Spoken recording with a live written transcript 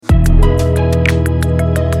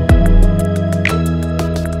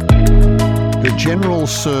Royal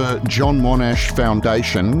Sir John Monash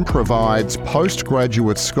Foundation provides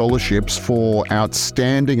postgraduate scholarships for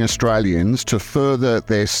outstanding Australians to further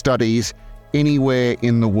their studies anywhere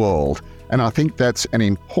in the world. And I think that's an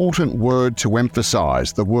important word to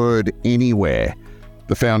emphasise, the word anywhere.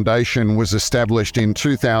 The foundation was established in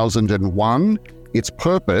 2001. Its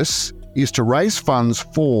purpose is to raise funds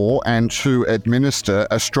for and to administer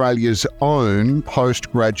Australia's own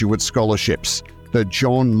postgraduate scholarships, the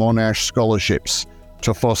John Monash Scholarships,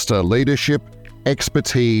 to foster leadership,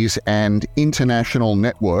 expertise and international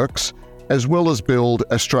networks, as well as build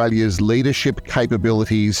Australia's leadership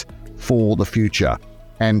capabilities for the future.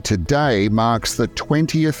 And today marks the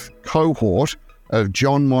 20th cohort of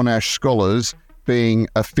John Monash Scholars being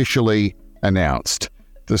officially announced.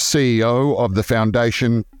 The CEO of the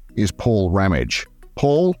foundation is Paul Ramadge.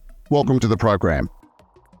 Paul, welcome to the program.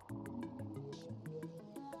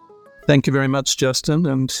 Thank you very much, Justin,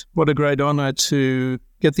 and what a great honour to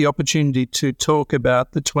get the opportunity to talk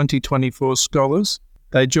about the 2024 scholars.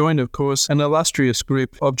 They join, of course, an illustrious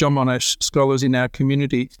group of John Monash scholars in our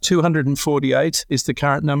community. 248 is the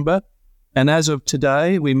current number, and as of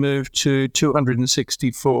today, we move to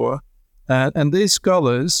 264. And these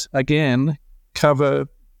scholars, again, cover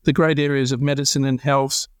the great areas of medicine and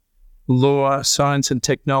health, law, science and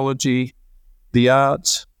technology, the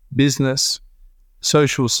arts, business,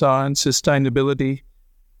 social science, sustainability,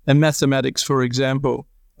 and mathematics, for example.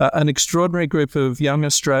 An extraordinary group of young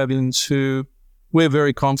Australians who we're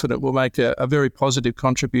very confident will make a very positive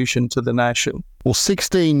contribution to the nation. Well,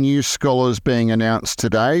 16 new scholars being announced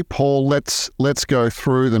today. Paul, let's go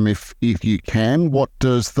through them if you can. What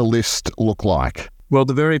does the list look like? Well,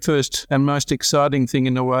 the very first and most exciting thing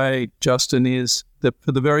in a way, Justin, is that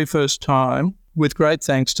for the very first time, with great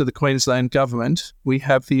thanks to the Queensland Government, we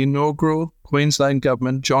have the inaugural Queensland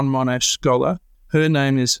Government John Monash Scholar. Her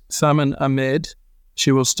name is Thaman Ahmed.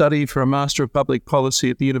 She will study for a Master of Public Policy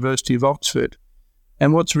at the University of Oxford.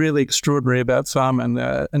 And what's really extraordinary about Thaman,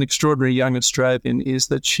 an extraordinary young Australian, is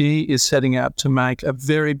that she is setting out to make a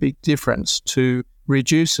very big difference to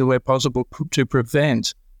reduce or where possible to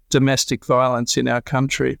prevent domestic violence in our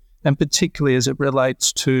country, and particularly as it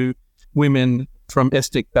relates to women from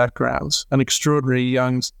ethnic backgrounds. An extraordinary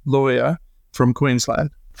young lawyer from Queensland.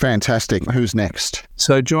 Fantastic. Who's next?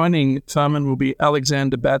 So joining Thaman will be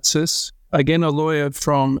Alexander Batsis, again a lawyer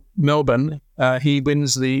from Melbourne. He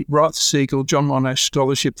wins the Roth-Siegel John Monash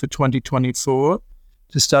Scholarship for 2024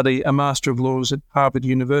 to study a Master of Laws at Harvard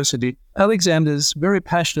University. Alexander's very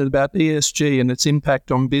passionate about ESG and its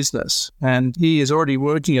impact on business, and he is already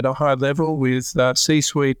working at a high level with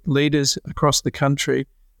C-suite leaders across the country,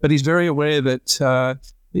 but he's very aware that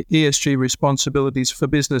ESG responsibilities for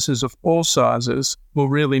businesses of all sizes will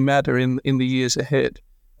really matter in the years ahead.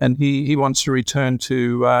 And he wants to return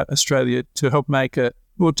to Australia to help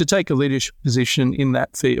to take a leadership position in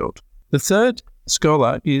that field. The third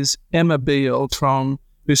scholar is Emma Beale,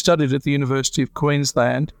 who studied at the University of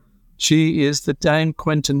Queensland. She is the Dame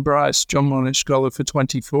Quentin Bryce John Monash Scholar for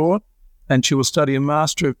 24, and she will study a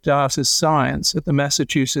Master of Data Science at the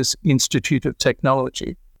Massachusetts Institute of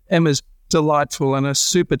Technology. Emma's delightful and a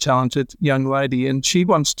super talented young lady, and she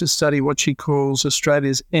wants to study what she calls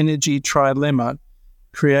Australia's energy trilemma,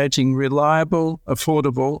 creating reliable,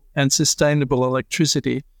 affordable and sustainable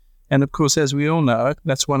electricity. And of course, as we all know,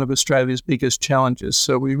 that's one of Australia's biggest challenges.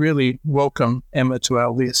 So we really welcome Emma to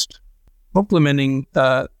our list. Complementing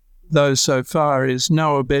those so far is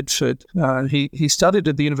Noah Bedford. He studied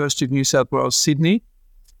at the University of New South Wales, Sydney.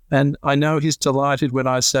 And I know he's delighted when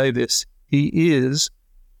I say this. He is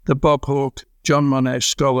the Bob Hawke John Monash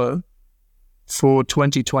Scholar for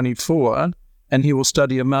 2024, and he will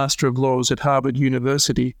study a Master of Laws at Harvard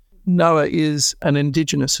University. Noah is an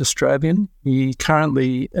Indigenous Australian. He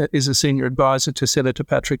currently is a senior advisor to Senator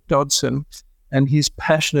Patrick Dodson, and he's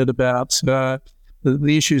passionate about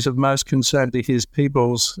the issues of most concern to his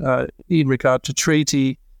peoples in regard to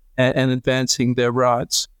treaty and advancing their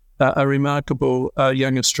rights. A remarkable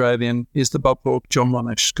young Australian is the Bob Hawke John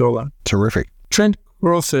Monash Scholar. Terrific. Trent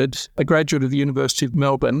Crawford, a graduate of the University of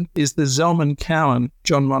Melbourne, is the Zelman Cowen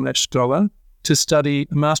John Monash Scholar to study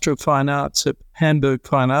a Master of Fine Arts at Hamburg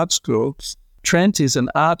Fine Arts School. Trent is an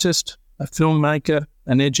artist, a filmmaker,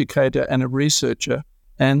 an educator and a researcher.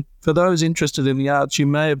 And for those interested in the arts, you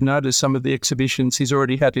may have noticed some of the exhibitions he's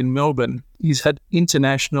already had in Melbourne. He's had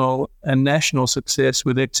international and national success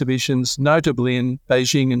with exhibitions, notably in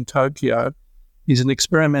Beijing and Tokyo. He's an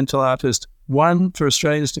experimental artist, one for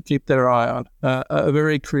Australians to keep their eye on. A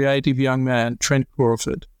very creative young man, Trent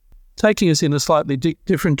Crawford. Taking us in a slightly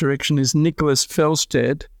different direction is Nicholas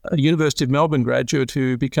Felsted, a University of Melbourne graduate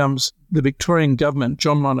who becomes the Victorian Government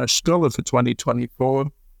John Monash Scholar for 2024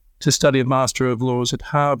 to study a Master of Laws at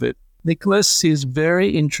Harvard. Nicholas is very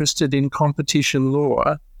interested in competition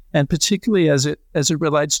law, and particularly as it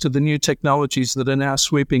relates to the new technologies that are now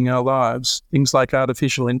sweeping our lives, things like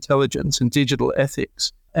artificial intelligence and digital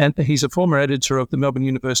ethics. And he's a former editor of the Melbourne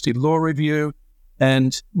University Law Review,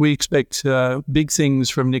 and we expect big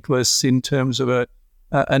things from Nicholas in terms of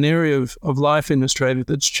an area of life in Australia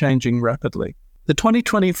that's changing rapidly. The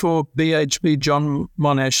 2024 BHP John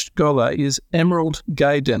Monash Scholar is Emerald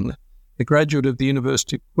Gaydon, a graduate of the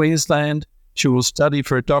University of Queensland. She will study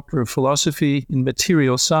for a Doctor of Philosophy in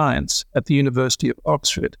Material Science at the University of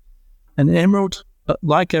Oxford. And Emerald,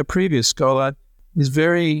 like our previous scholar, is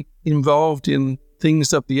very involved in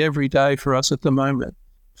things of the everyday for us at the moment.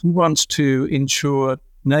 She wants to ensure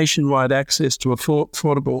nationwide access to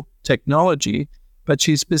affordable technology, but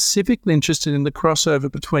she's specifically interested in the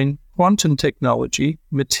crossover between quantum technology,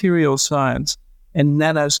 material science, and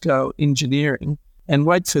nanoscale engineering. And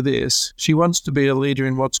wait for this, she wants to be a leader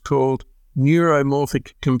in what's called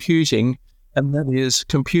neuromorphic computing, and that is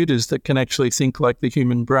computers that can actually think like the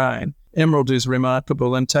human brain. Emerald is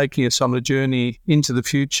remarkable and taking us on a journey into the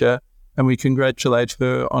future, and we congratulate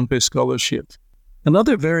her on her scholarship.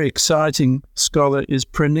 Another very exciting scholar is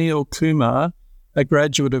Praneel Kumar, a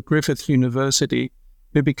graduate of Griffith University,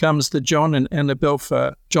 who becomes the John and Anna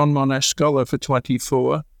Belfer John Monash Scholar for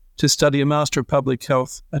 24 to study a Master of Public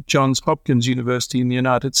Health at Johns Hopkins University in the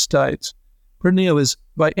United States. Praneel is,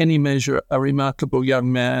 by any measure, a remarkable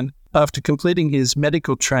young man. After completing his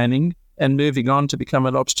medical training and moving on to become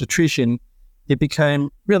an obstetrician, he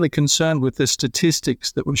became really concerned with the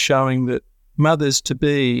statistics that were showing that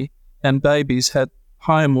mothers-to-be and babies had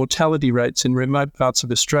higher mortality rates in remote parts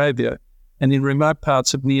of Australia and in remote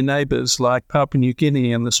parts of near neighbours like Papua New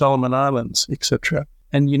Guinea and the Solomon Islands, etc.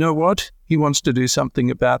 And you know what? He wants to do something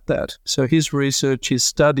about that. So his research, his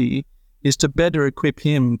study, is to better equip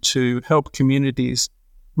him to help communities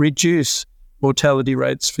reduce mortality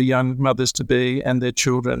rates for young mothers-to-be and their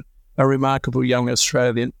children, a remarkable young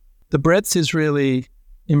Australian. The breadth is really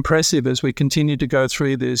impressive as we continue to go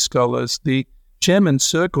through these scholars. The Chairman's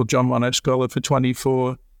Circle John Monash Scholar for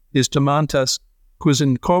 24 is Domantas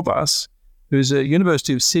Kuzinkovas, who's a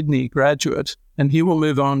University of Sydney graduate, and he will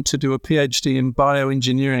move on to do a PhD in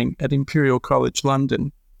bioengineering at Imperial College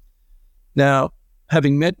London. Now,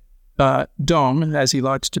 having met Dom, as he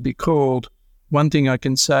likes to be called, one thing I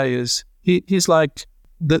can say is he's like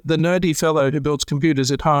the nerdy fellow who builds computers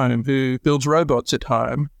at home, who builds robots at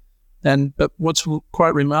home. But what's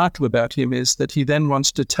quite remarkable about him is that he then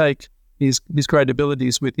wants to take his great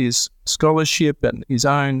abilities with his scholarship and his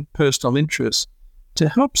own personal interests to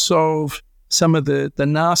help solve some of the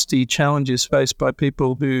nasty challenges faced by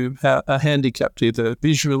people who are handicapped, either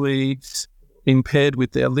visually, impaired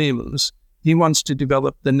with their limbs. He wants to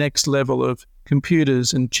develop the next level of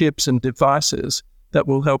computers and chips and devices that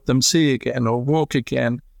will help them see again or walk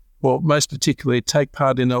again, or most particularly take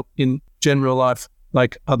part in general life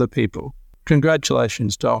like other people.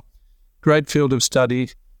 Congratulations, Dom. Great field of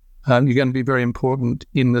study. You're going to be very important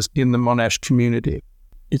in the Monash community.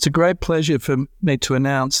 It's a great pleasure for me to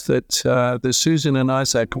announce that the Susan and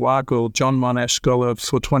Isaac Wargel John Monash Scholar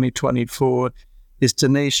for 2024 is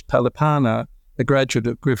Dinesh Palipana, a graduate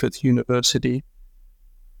of Griffith University.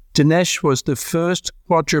 Dinesh was the first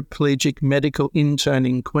quadriplegic medical intern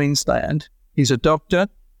in Queensland. He's a doctor,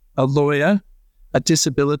 a lawyer, a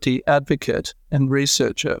disability advocate and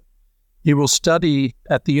researcher. He will study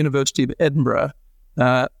at the University of Edinburgh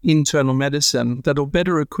internal medicine that will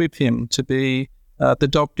better equip him to be the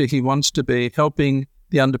doctor he wants to be, helping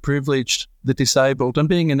the underprivileged, the disabled, and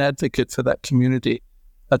being an advocate for that community.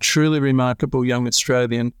 A truly remarkable young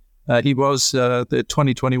Australian. He was the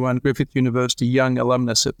 2021 Griffith University Young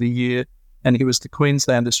Alumnus of the Year, and he was the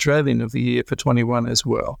Queensland Australian of the Year for 21 as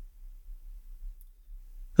well.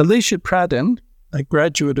 Alicia Pradden, a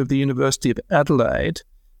graduate of the University of Adelaide,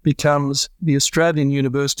 becomes the Australian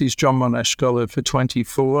University's John Monash Scholar for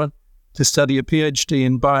 24 to study a PhD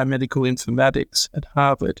in biomedical informatics at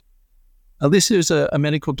Harvard. Alicia is a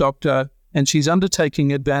medical doctor, and she's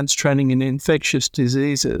undertaking advanced training in infectious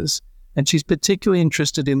diseases, and she's particularly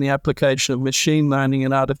interested in the application of machine learning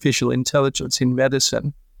and artificial intelligence in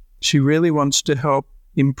medicine. She really wants to help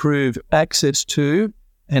improve access to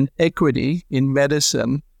and equity in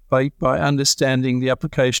medicine by understanding the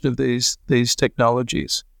application of these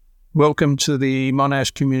technologies. Welcome to the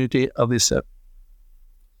Monash community, Alyssa.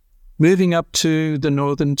 Moving up to the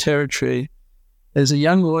Northern Territory, there's a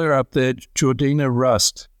young lawyer up there, Jordina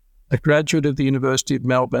Rust, a graduate of the University of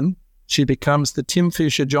Melbourne, she becomes the Tim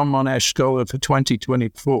Fisher John Monash Scholar for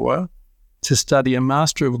 2024 to study a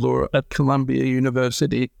Master of Law at Columbia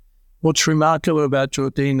University. What's remarkable about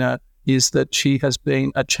Georgina is that she has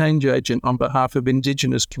been a change agent on behalf of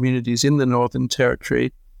Indigenous communities in the Northern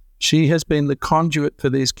Territory. She has been the conduit for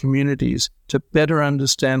these communities to better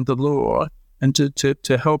understand the law and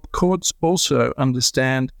to help courts also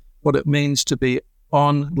understand what it means to be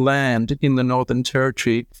on land in the Northern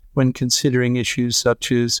Territory when considering issues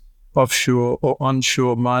such as offshore or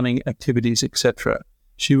onshore mining activities, etc.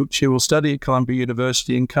 She will study at Columbia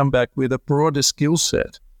University and come back with a broader skill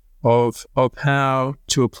set of how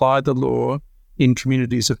to apply the law in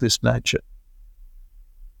communities of this nature.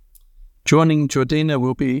 Joining Georgina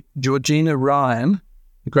will be Georgina Ryan,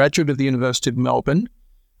 a graduate of the University of Melbourne.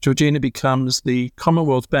 Georgina becomes the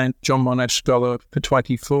Commonwealth Bank John Monash Scholar for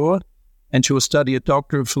 24, and she will study a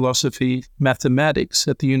Doctor of Philosophy Mathematics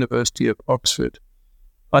at the University of Oxford.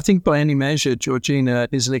 I think by any measure, Georgina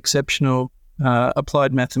is an exceptional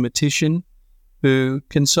applied mathematician who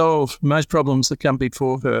can solve most problems that come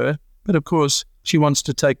before her, but of course she wants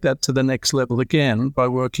to take that to the next level again by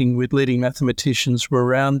working with leading mathematicians from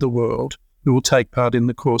around the world who will take part in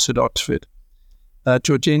the course at Oxford.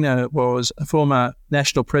 Georgina was a former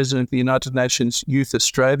national president of the United Nations Youth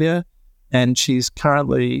Australia, and she's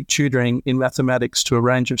currently tutoring in mathematics to a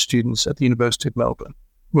range of students at the University of Melbourne.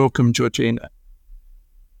 Welcome, Georgina.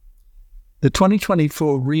 The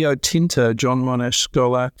 2024 Rio Tinto John Monash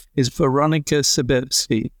Scholar is Veronica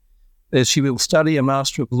Sebesky. She will study a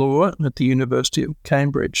Master of Law at the University of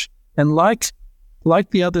Cambridge. And like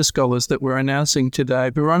the other scholars that we're announcing today,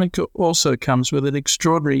 Veronica also comes with an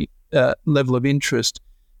extraordinary level of interest,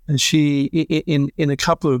 and she in a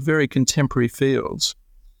couple of very contemporary fields.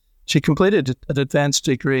 She completed an advanced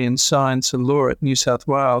degree in science and law at New South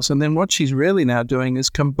Wales, and then what she's really now doing is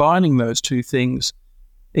combining those two things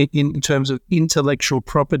in terms of intellectual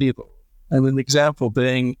property law. And an example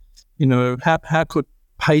being, how could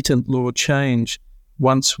patent law change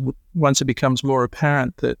once it becomes more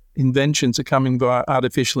apparent that inventions are coming via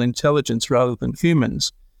artificial intelligence rather than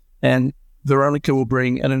humans? And Veronica will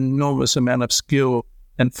bring an enormous amount of skill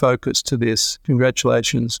and focus to this.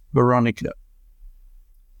 Congratulations, Veronica.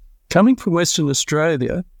 Coming from Western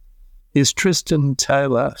Australia is Tristan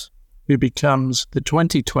Taylor, who becomes the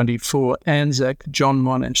 2024 Anzac John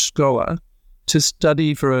Monash Scholar to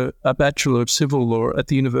study for a Bachelor of Civil Law at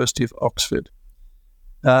the University of Oxford.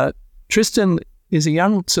 Tristan is a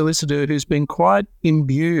young solicitor who's been quite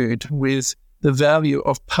imbued with the value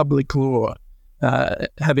of public law,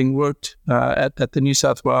 having worked at the New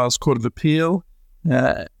South Wales Court of Appeal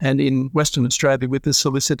and in Western Australia with the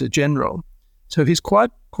Solicitor General. So he's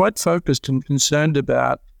quite focused and concerned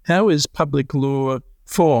about how is public law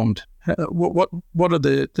formed. What are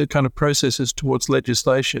the kind of processes towards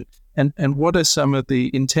legislation, and what are some of the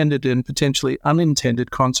intended and potentially unintended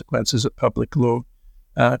consequences of public law?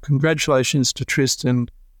 Congratulations to Tristan,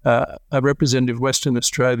 a representative of Western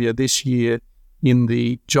Australia this year in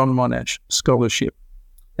the John Monash Scholarship.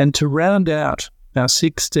 And to round out our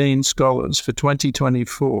 16 scholars for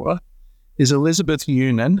 2024 is Elizabeth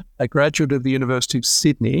Unan, a graduate of the University of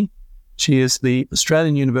Sydney. She is the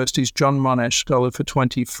Australian University's John Monash Scholar for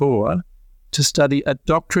 24 to study a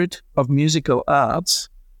Doctorate of Musical Arts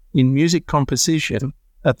in Music Composition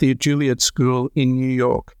at the Juilliard School in New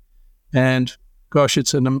York. And gosh,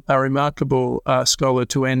 it's a remarkable scholar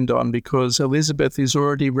to end on, because Elizabeth is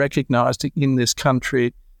already recognised in this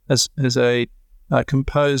country as a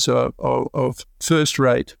composer of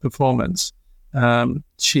first-rate performance.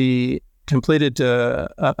 She completed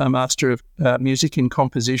a Master of Music in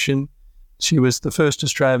Composition. She was the first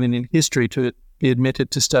Australian in history to be admitted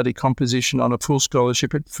to study composition on a full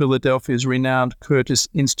scholarship at Philadelphia's renowned Curtis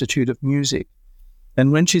Institute of Music.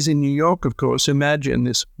 And when she's in New York, of course, imagine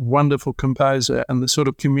this wonderful composer and the sort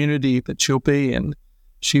of community that she'll be in.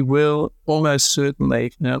 She will almost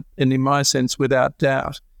certainly, and in my sense, without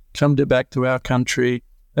doubt, come back to our country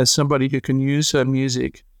as somebody who can use her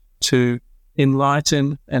music to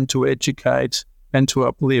enlighten and to educate and to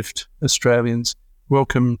uplift Australians.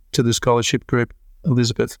 Welcome to the scholarship group,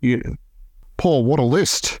 Elizabeth Yu. Paul, what a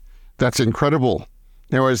list. That's incredible.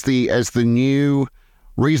 Now, as the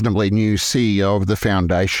reasonably new CEO of the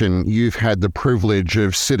foundation, you've had the privilege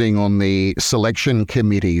of sitting on the selection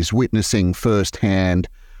committees, witnessing firsthand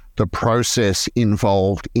the process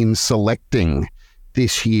involved in selecting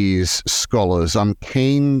this year's scholars. I'm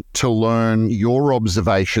keen to learn your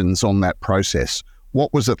observations on that process.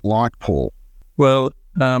 What was it like, Paul? Well,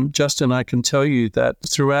 Justin, I can tell you that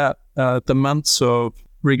throughout the months of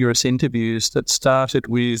rigorous interviews that started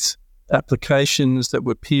with applications that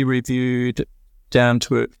were peer-reviewed down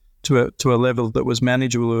to to a level that was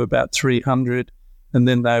manageable of about 300, and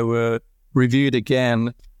then they were reviewed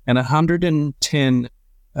again, and 110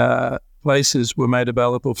 places were made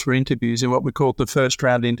available for interviews in what we called the first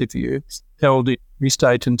round interview, held in every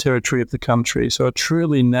state and territory of the country. So a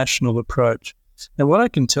truly national approach. And what I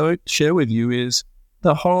can share with you is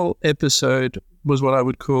the whole episode was what I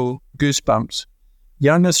would call goosebumps.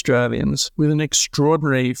 Young Australians with an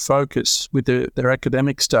extraordinary focus with their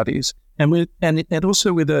academic studies, and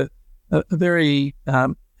also with a very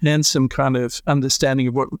handsome kind of understanding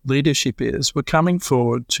of what leadership is, were coming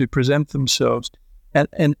forward to present themselves.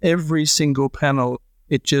 And every single panel,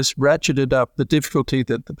 it just ratcheted up the difficulty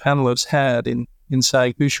that the panelists had in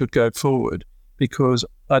saying who should go forward. Because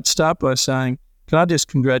I'd start by saying, can I just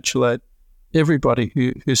congratulate everybody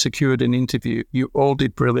who secured an interview? You all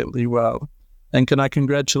did brilliantly well. And can I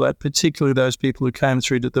congratulate particularly those people who came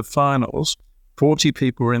through to the finals? 40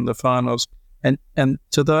 people were in the finals. And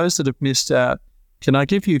to those that have missed out, can I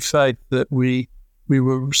give you faith that we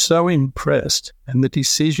were so impressed, and the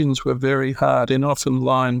decisions were very hard and often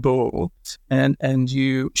line ball. And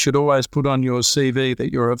you should always put on your CV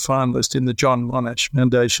that you're a finalist in the John Monash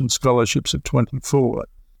Foundation Scholarships of 24.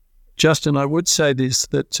 Justin, I would say this,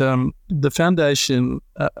 that the foundation,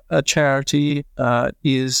 a charity,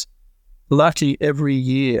 is lucky every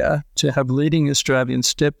year to have leading Australians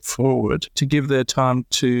step forward to give their time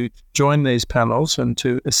to join these panels and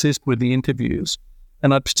to assist with the interviews.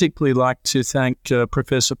 And I'd particularly like to thank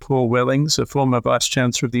Professor Paul Wellings, a former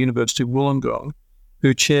Vice-Chancellor of the University of Wollongong,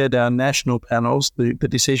 who chaired our national panels, the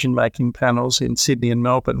decision-making panels in Sydney and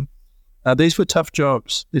Melbourne. These were tough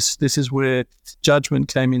jobs. This is where judgment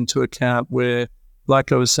came into account, where,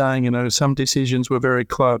 like I was saying, some decisions were very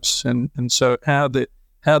close. And so how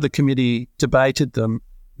the committee debated them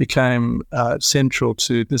became central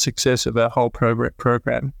to the success of our whole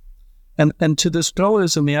program. And to the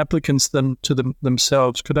scholars and the applicants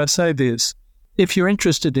themselves, could I say this? If you're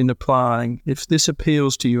interested in applying, if this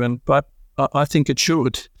appeals to you, but I think it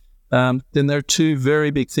should, then there are two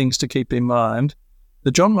very big things to keep in mind.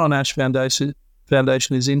 The John Monash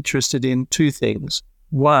Foundation is interested in two things.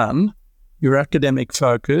 One, your academic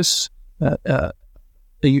focus,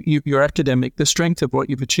 your academic, the strength of what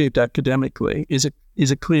you've achieved academically is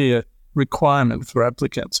a clear requirement for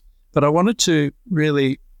applicants. But I wanted to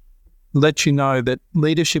really let you know that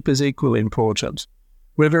leadership is equally important.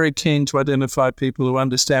 We're very keen to identify people who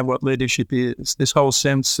understand what leadership is, this whole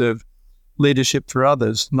sense of leadership for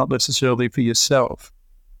others, not necessarily for yourself.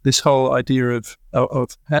 This whole idea of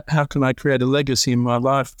how can I create a legacy in my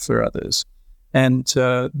life for others. And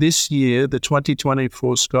this year, the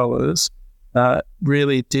 2024 scholars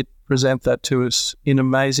really did present that to us in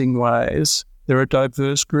amazing ways. They're a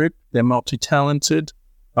diverse group. They're multi-talented.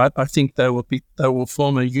 I think they will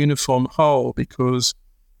form a uniform whole because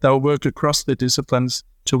they'll work across the disciplines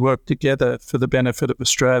to work together for the benefit of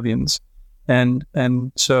Australians. And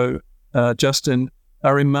so, Justin,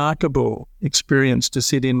 a remarkable experience to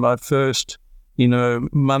sit in my first,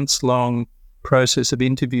 months-long process of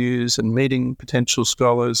interviews and meeting potential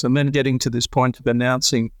scholars, and then getting to this point of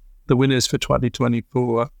announcing the winners for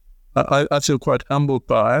 2024. I feel quite humbled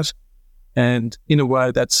by it. And in a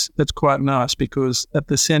way, that's quite nice, because at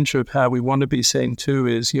the centre of how we want to be seen too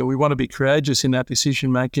is, we want to be courageous in our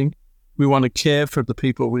decision making. We want to care for the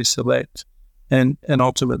people we select, and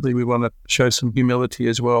ultimately we want to show some humility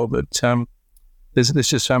as well. But there's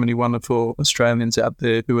just so many wonderful Australians out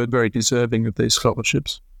there who are very deserving of these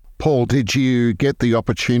scholarships. Paul, did you get the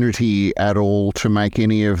opportunity at all to make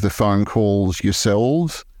any of the phone calls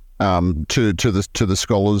yourselves to the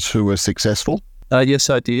scholars who were successful? Yes,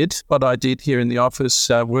 I did. What I did here in the office,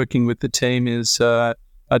 working with the team, is I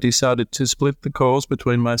decided to split the calls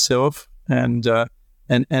between myself and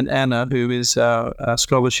Anna, who is our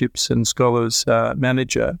scholarships and scholars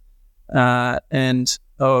manager.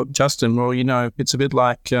 Justin, well, it's a bit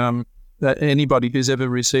like anybody who's ever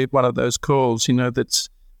received one of those calls, that's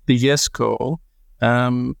the yes call.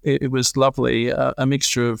 It was lovely, a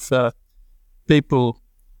mixture of people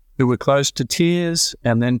who were close to tears,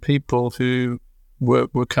 and then people who were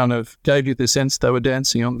kind of gave you the sense they were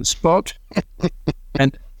dancing on the spot,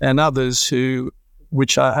 and others who,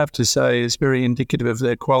 which I have to say is very indicative of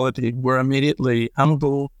their quality, were immediately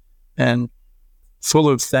humble and full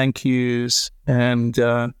of thank yous and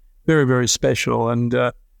very, very special. And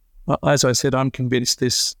as I said, I'm convinced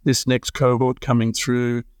this next cohort coming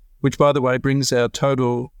through, which, by the way, brings our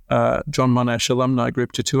total John Monash alumni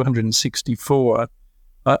group to 264,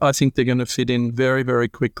 I think they're going to fit in very, very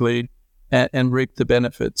quickly and reap the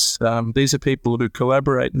benefits. These are people who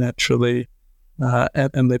collaborate naturally,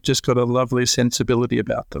 and they've just got a lovely sensibility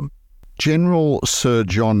about them. General Sir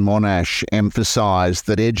John Monash emphasised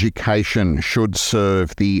that education should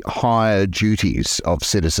serve the higher duties of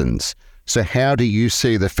citizens. So how do you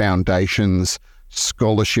see the Foundation's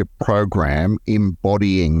scholarship program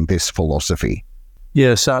embodying this philosophy?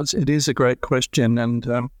 Yes, it is a great question,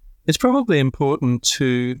 and it's probably important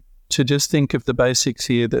to just think of the basics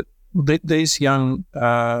here, that these young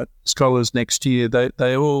scholars next year,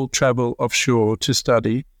 they all travel offshore to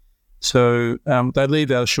study. So they leave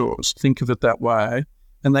our shores, think of it that way,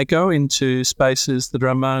 and they go into spaces that are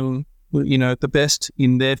among, the best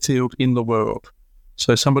in their field in the world.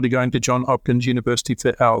 So somebody going to Johns Hopkins University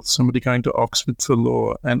for health, somebody going to Oxford for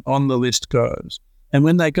law, and on the list goes. And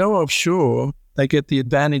when they go offshore, they get the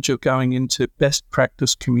advantage of going into best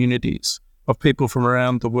practice communities of people from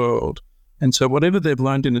around the world. And so whatever they've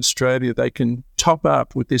learned in Australia, they can top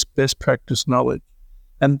up with this best practice knowledge.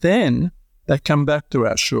 And then they come back to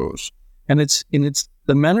our shores. And it's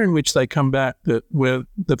the manner in which they come back that where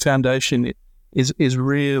the Foundation is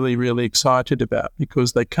really, really excited about,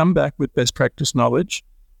 because they come back with best practice knowledge.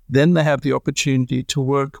 Then they have the opportunity to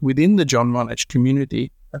work within the John Monash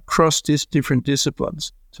community across different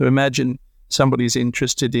disciplines. So imagine somebody's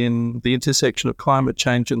interested in the intersection of climate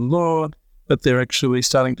change and law, but they're actually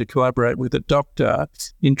starting to collaborate with a doctor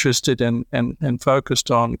interested and focused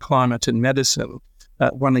on climate and medicine.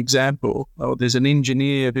 One example, there's an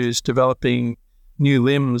engineer who's developing new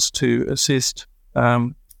limbs to assist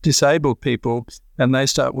disabled people, and they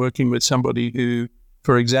start working with somebody who,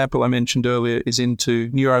 for example, I mentioned earlier, is into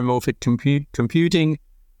neuromorphic computing.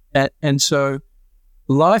 And so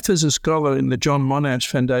life as a scholar in the John Monash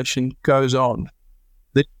Foundation goes on.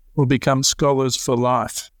 They will become scholars for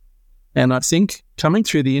life. And I think coming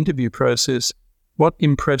through the interview process, what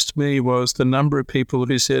impressed me was the number of people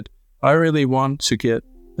who said, I really want to get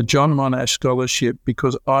a John Monash scholarship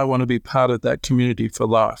because I want to be part of that community for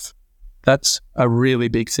life. That's a really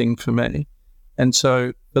big thing for me. And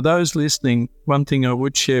so for those listening, one thing I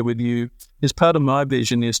would share with you is part of my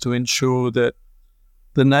vision is to ensure that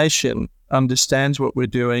the nation understands what we're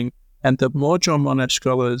doing, and that more John Monash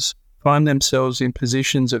scholars find themselves in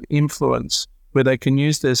positions of influence where they can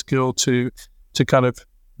use their skill to kind of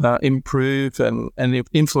improve and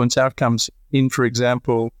influence outcomes in, for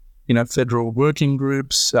example, federal working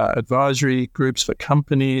groups, advisory groups for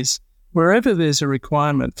companies, wherever there's a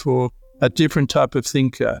requirement for a different type of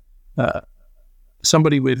thinker,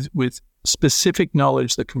 somebody with specific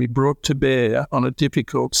knowledge that can be brought to bear on a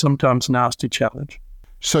difficult, sometimes nasty challenge.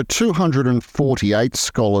 So 248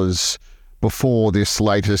 scholars before this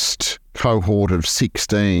latest cohort of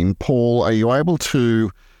 16. Paul, are you able to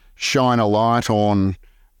shine a light on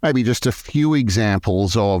maybe just a few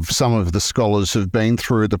examples of some of the scholars who've been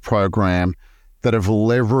through the program that have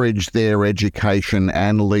leveraged their education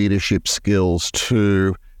and leadership skills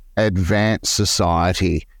to advance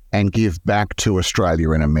society and give back to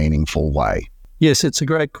Australia in a meaningful way? Yes, it's a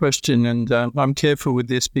great question, and I'm careful with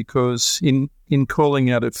this because in calling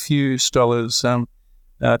out a few scholars, to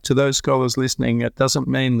those scholars listening, it doesn't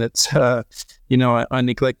mean that, I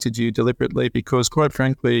neglected you deliberately, because quite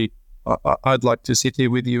frankly, I'd like to sit here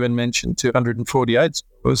with you and mention 248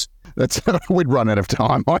 scholars. We'd run out of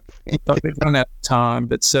time, I think. We'd run out of time,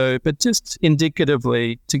 but just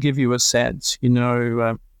indicatively, to give you a sense,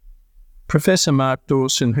 Professor Mark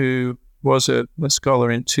Dawson, who was a scholar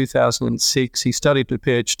in 2006, he studied a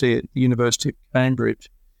PhD at the University of Cambridge.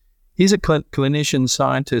 He's a clinician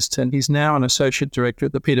scientist, and he's now an associate director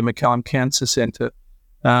at the Peter MacCallum Cancer Centre,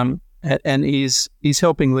 and he's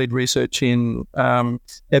helping lead research in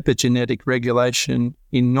epigenetic regulation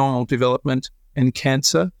in normal development and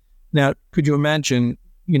cancer. Now, could you imagine,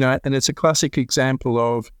 and it's a classic example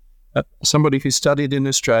of somebody who studied in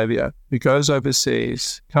Australia, who goes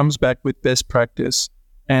overseas, comes back with best practice,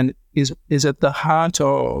 and is at the heart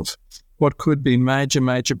of what could be major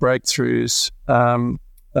breakthroughs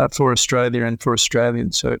for Australia and for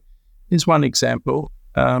Australians. So here's one example.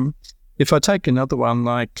 If I take another one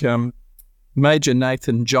like Major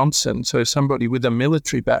Nathan Johnson, so somebody with a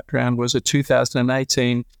military background, was a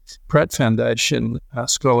 2018 Pratt Foundation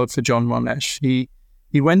scholar for John Monash.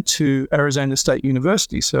 He went to Arizona State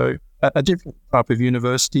University, so a different type of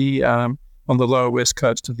university on the lower west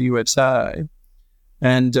coast of the USA.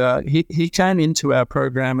 And he came into our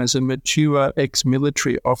program as a mature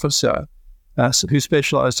ex-military officer who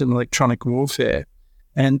specialised in electronic warfare.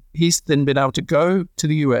 And he's then been able to go to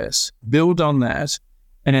the US, build on that,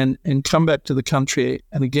 and come back to the country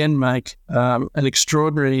and again make an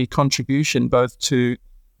extraordinary contribution both to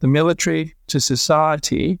the military, to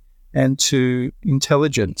society, and to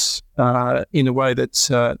intelligence in a way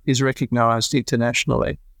that is recognised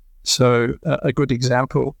internationally. So a good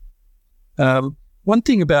example. One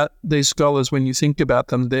thing about these scholars, when you think about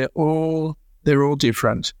them, they're all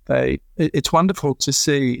different. It's wonderful to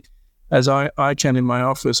see, as I can in my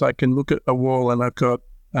office, I can look at a wall and I've got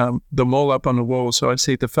them all up on the wall. So I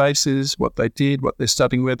see the faces, what they did, what they're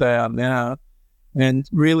studying, where they are now. And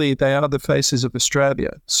really, they are the faces of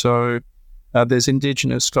Australia. So there's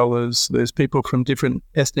Indigenous scholars, there's people from different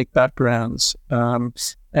ethnic backgrounds.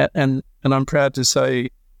 And I'm proud to say,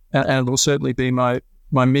 and it will certainly be my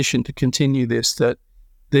mission to continue this, that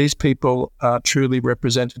these people are truly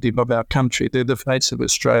representative of our country. They're the face of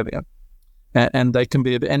Australia. And they can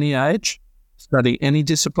be of any age, study any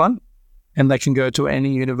discipline, and they can go to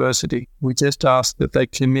any university. We just ask that they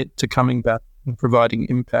commit to coming back and providing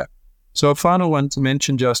impact. So a final one to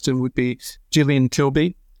mention, Justin, would be Gillian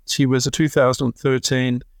Kilby. She was a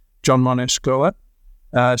 2013 John Monash Scholar.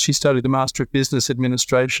 She studied a Master of Business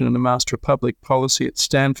Administration and a Master of Public Policy at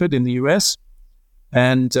Stanford in the US.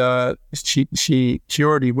 And she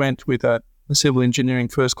already went with a civil engineering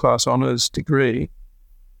first-class honours degree.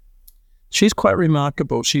 She's quite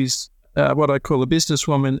remarkable. She's what I call a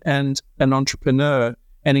businesswoman and an entrepreneur.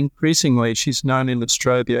 And increasingly, she's known in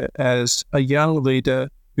Australia as a young leader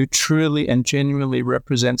who truly and genuinely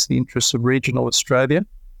represents the interests of regional Australia.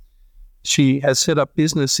 She has set up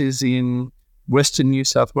businesses in Western New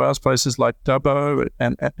South Wales, places like Dubbo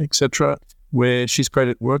and etc., where she's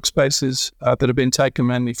created workspaces that have been taken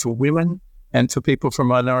mainly for women and for people from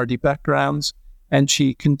minority backgrounds. And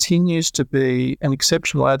she continues to be an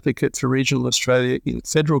exceptional advocate for regional Australia in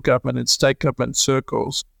federal government and state government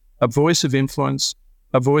circles, a voice of influence,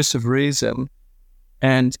 a voice of reason,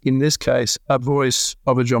 and in this case, a voice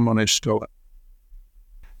of a John Monash scholar.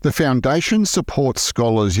 The foundation supports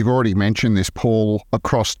scholars, you've already mentioned this, Paul,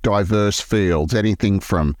 across diverse fields, anything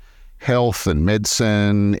from health and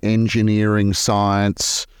medicine, engineering,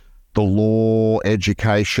 science, the law,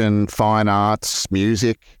 education, fine arts,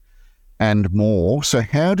 music, and more. So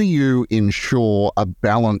how do you ensure a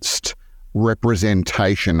balanced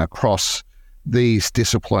representation across these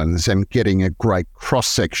disciplines and getting a great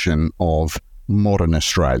cross-section of modern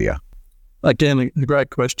Australia? Again, a great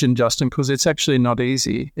question, Justin, because it's actually not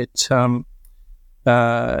easy. But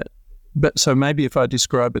so maybe if I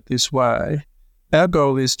describe it this way, our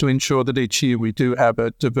goal is to ensure that each year we do have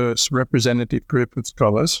a diverse representative group of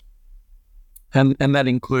scholars, and that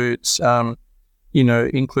includes,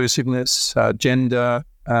 inclusiveness, gender,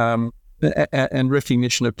 and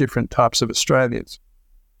recognition of different types of Australians.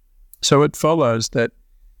 So it follows that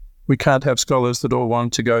we can't have scholars that all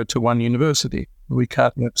want to go to one university. We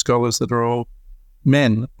can't have scholars that are all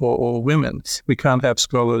men or all women. We can't have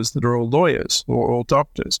scholars that are all lawyers or all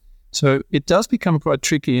doctors. So it does become quite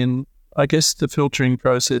tricky, and I guess the filtering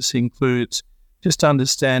process includes just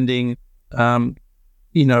understanding, where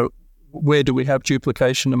do we have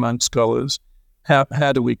duplication among scholars?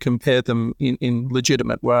 How do we compare them in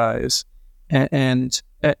legitimate ways? And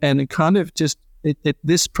it kind of just,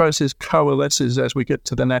 this process coalesces as we get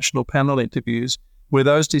to the national panel interviews, where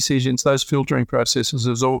those decisions, those filtering processes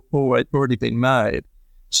has already been made.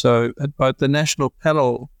 So at the national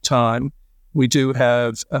panel time, we do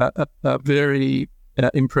have a very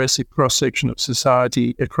impressive cross-section of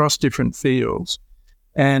society across different fields.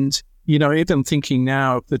 And, even thinking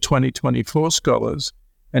now of the 2024 scholars,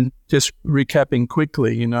 and just recapping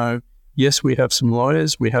quickly, yes, we have some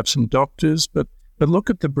lawyers, we have some doctors, but look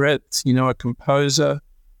at the breadth, a composer,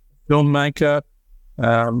 filmmaker.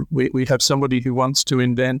 We have somebody who wants to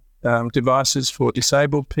invent devices for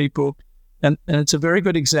disabled people. And it's a very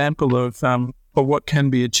good example of what can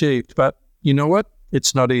be achieved. But you know what?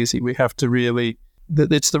 It's not easy. We have to really,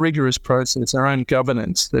 it's the rigorous process, our own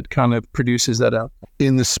governance that kind of produces that out.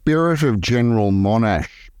 In the spirit of General Monash,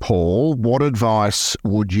 Paul, what advice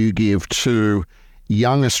would you give to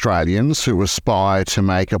young Australians who aspire to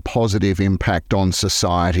make a positive impact on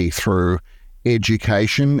society through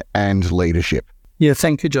education and leadership? Yeah,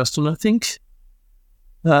 thank you, Justin. I think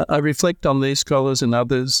I reflect on these scholars and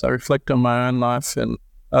others. I reflect on my own life and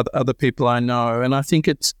other people I know. And I think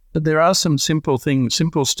there are some simple things,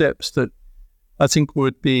 simple steps that I think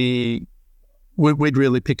we'd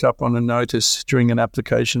really pick up on and notice during an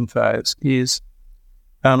application phase is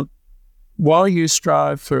while you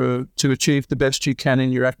strive to achieve the best you can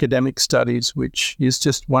in your academic studies, which is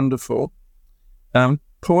just wonderful,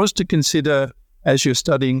 pause to consider as you're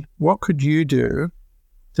studying, what could you do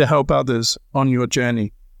to help others on your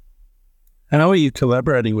journey? How are you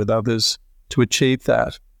collaborating with others to achieve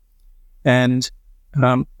that? And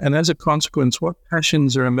as a consequence, what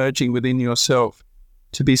passions are emerging within yourself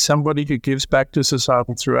to be somebody who gives back to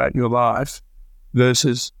society throughout your life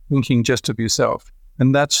versus thinking just of yourself?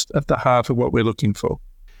 And that's at the heart of what we're looking for.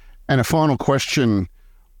 And a final question,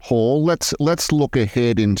 Paul. Let's look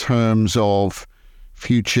ahead in terms of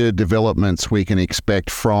future developments we can expect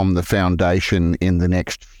from the foundation in the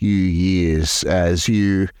next few years as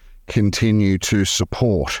you continue to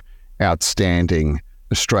support outstanding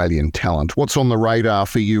Australian talent. What's on the radar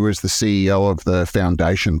for you as the CEO of the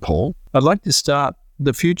foundation, Paul? I'd like to start.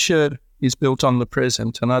 The future is built on the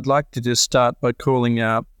present, and I'd like to just start by calling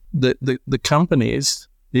out the companies,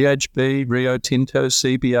 BHP, Rio Tinto,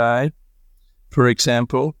 CBA, for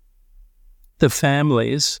example, the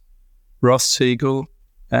families, Rothschild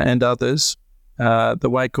and others, the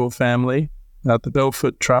Wakehall family, the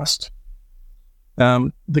Belfort Trust,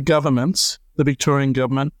 the governments, the Victorian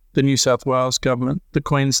government, the New South Wales government, the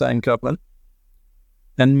Queensland government,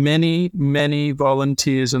 and many, many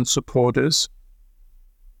volunteers and supporters.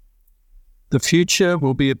 The future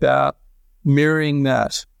will be about mirroring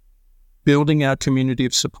that, building our community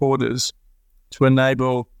of supporters to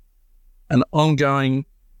enable an ongoing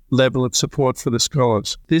level of support for the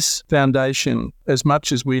scholars. This foundation, as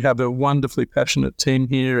much as we have a wonderfully passionate team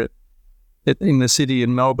here in the city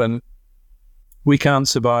in Melbourne, we can't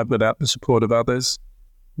survive without the support of others.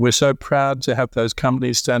 We're so proud to have those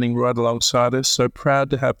companies standing right alongside us, so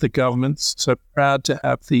proud to have the governments, so proud to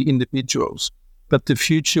have the individuals. But the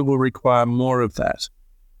future will require more of that,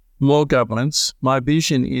 more governments. My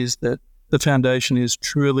vision is that the foundation is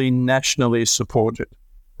truly nationally supported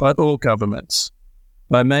by all governments,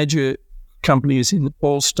 by major companies in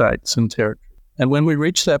all states and territories. And when we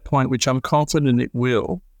reach that point, which I'm confident it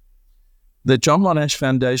will, the John Monash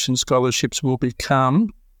Foundation scholarships will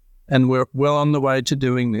become, and we're well on the way to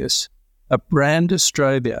doing this, a brand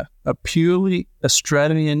Australia, a purely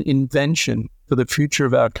Australian invention for the future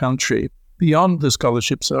of our country, beyond the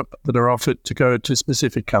scholarships that are offered to go to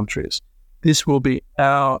specific countries. This will be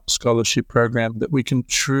our scholarship program that we can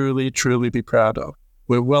truly, truly be proud of.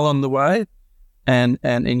 We're well on the way, and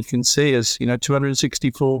you can see us,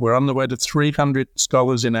 264, we're on the way to 300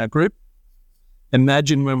 scholars in our group.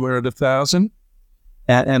 Imagine when we're at 1,000,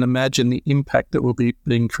 and imagine the impact that will be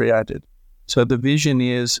being created. So the vision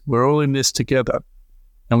is we're all in this together,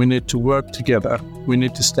 and we need to work together. We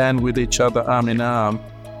need to stand with each other arm in arm,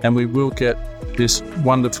 and we will get this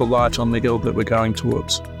wonderful light on the hill that we're going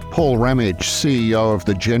towards. Paul Ramadge, CEO of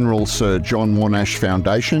the General Sir John Monash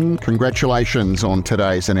Foundation, congratulations on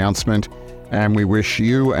today's announcement, and we wish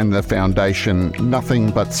you and the foundation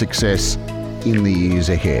nothing but success in the years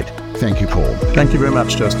ahead. Thank you, Paul. Thank you very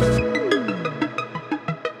much, Justin.